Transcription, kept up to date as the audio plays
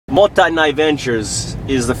Motanai Ventures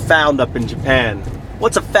is the FOUNDUP in Japan.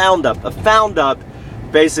 What's a FOUNDUP? A FOUNDUP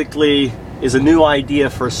basically is a new idea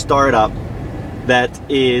for a startup that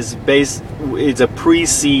is it's a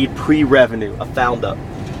pre-seed, pre-revenue, a FOUNDUP.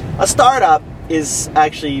 A startup is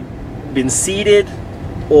actually been seeded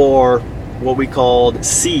or what we called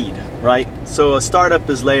seed, right? So a startup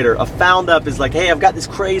is later. A FOUNDUP is like, hey, I've got this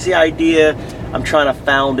crazy idea, I'm trying to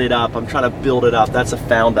found it up, I'm trying to build it up. That's a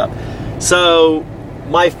FOUNDUP. So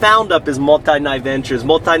my FOUNDUP is Motanai Ventures.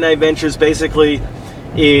 Motanai Ventures basically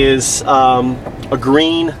is a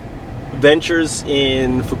green ventures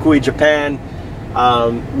in Fukui, Japan.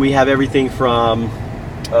 We have everything from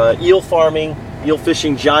eel farming, eel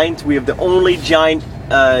fishing giant. We have the only giant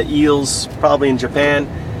eels probably in Japan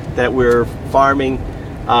that we're farming.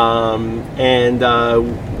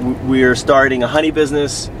 We're starting a honey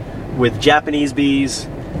business with Japanese bees.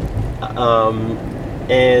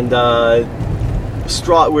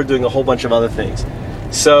 Straw, we're doing a whole bunch of other things.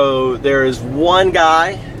 So there is one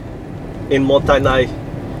guy in Motanai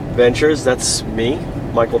Ventures, that's me,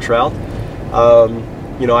 Michael Trout.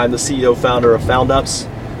 You know, I'm the CEO founder of FOUNDUPS,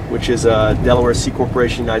 which is a Delaware C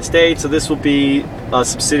Corporation, United States. So this will be a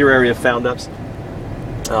subsidiary of FOUNDUPS,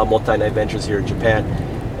 Motanai Ventures here in Japan.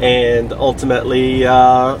 And ultimately,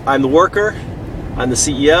 I'm the worker, I'm the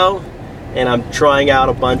CEO, and I'm trying out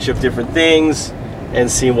a bunch of different things and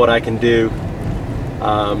seeing what I can do,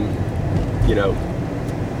 you know,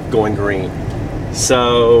 going green.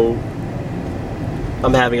 So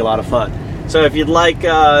I'm having a lot of fun. So if you'd like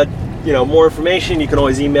you know, more information, you can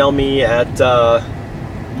always email me at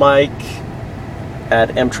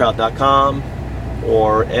mike@mtrout.com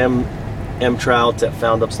or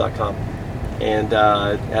mtrout@foundups.com and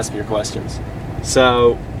ask me your questions.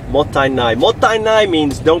 So Motanai. Motanai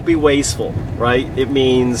means don't be wasteful, right? It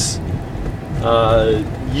means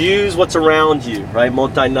use what's around you, right?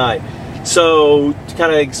 Motanai. So to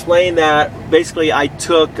kind of explain that, basically I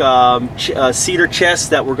took cedar chests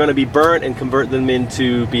that were going to be burnt and convert them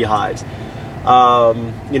into beehives.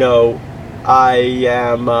 You know,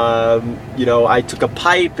 you know, I took a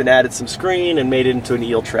pipe and added some screen and made it into an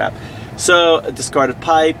eel trap. So a discarded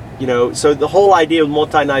pipe, you know, so the whole idea of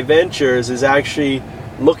Motanai Ventures is actually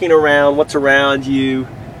looking around what's around you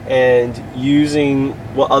and using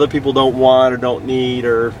what other people don't want or don't need,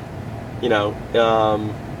 or, you know,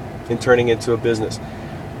 and turning into a business.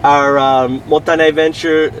 Our Motanai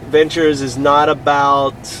Ventures is not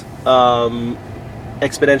about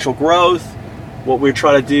exponential growth. What we're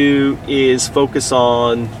trying to do is focus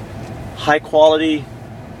on high quality,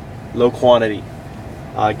 low quantity.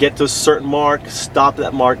 Get to a certain mark, stop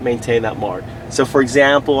that mark, maintain that mark. So for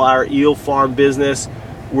example, our eel farm business,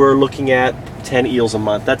 we're looking at 10 eels a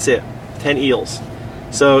month. That's it, 10 eels.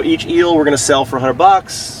 So each eel we're going to sell for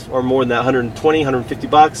 $100 or more than that, 120, 150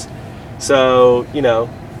 bucks. So, you know,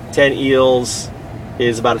 10 eels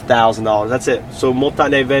is about $1,000. That's it. So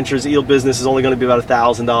Motanai Ventures eel business is only going to be about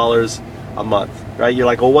 $1,000 a month, right? You're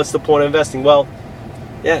like, well, what's the point of investing? Well,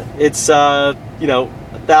 yeah, it's you know,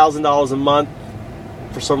 $1,000 a month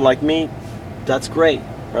for someone like me. That's great,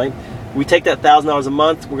 right? We take that $1,000 a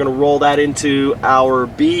month, we're going to roll that into our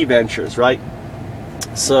bee ventures, right?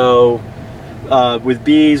 So with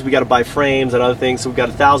bees, we got to buy frames and other things. So we've got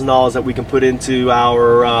 $1,000 that we can put into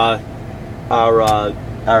our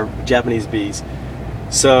Japanese bees.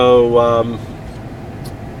 So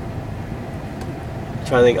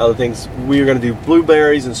trying to think other things. We're going to do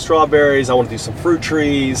blueberries and strawberries. I want to do some fruit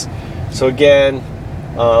trees. So again,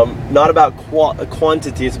 not about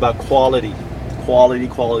quantity, it's about quality. Quality.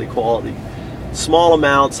 Small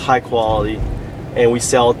amounts, high quality, and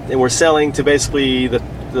we're selling to basically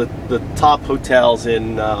the top hotels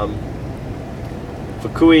in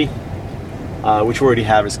Fukui, which we already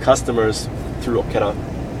have as customers through Okinawa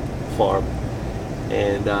Farm,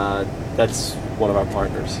 and that's one of our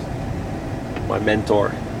partners, my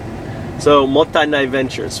mentor. So Motanai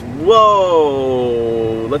Ventures.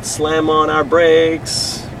 Whoa! Let's slam on our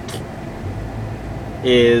brakes.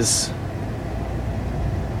 Is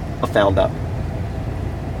a FOUNDUP.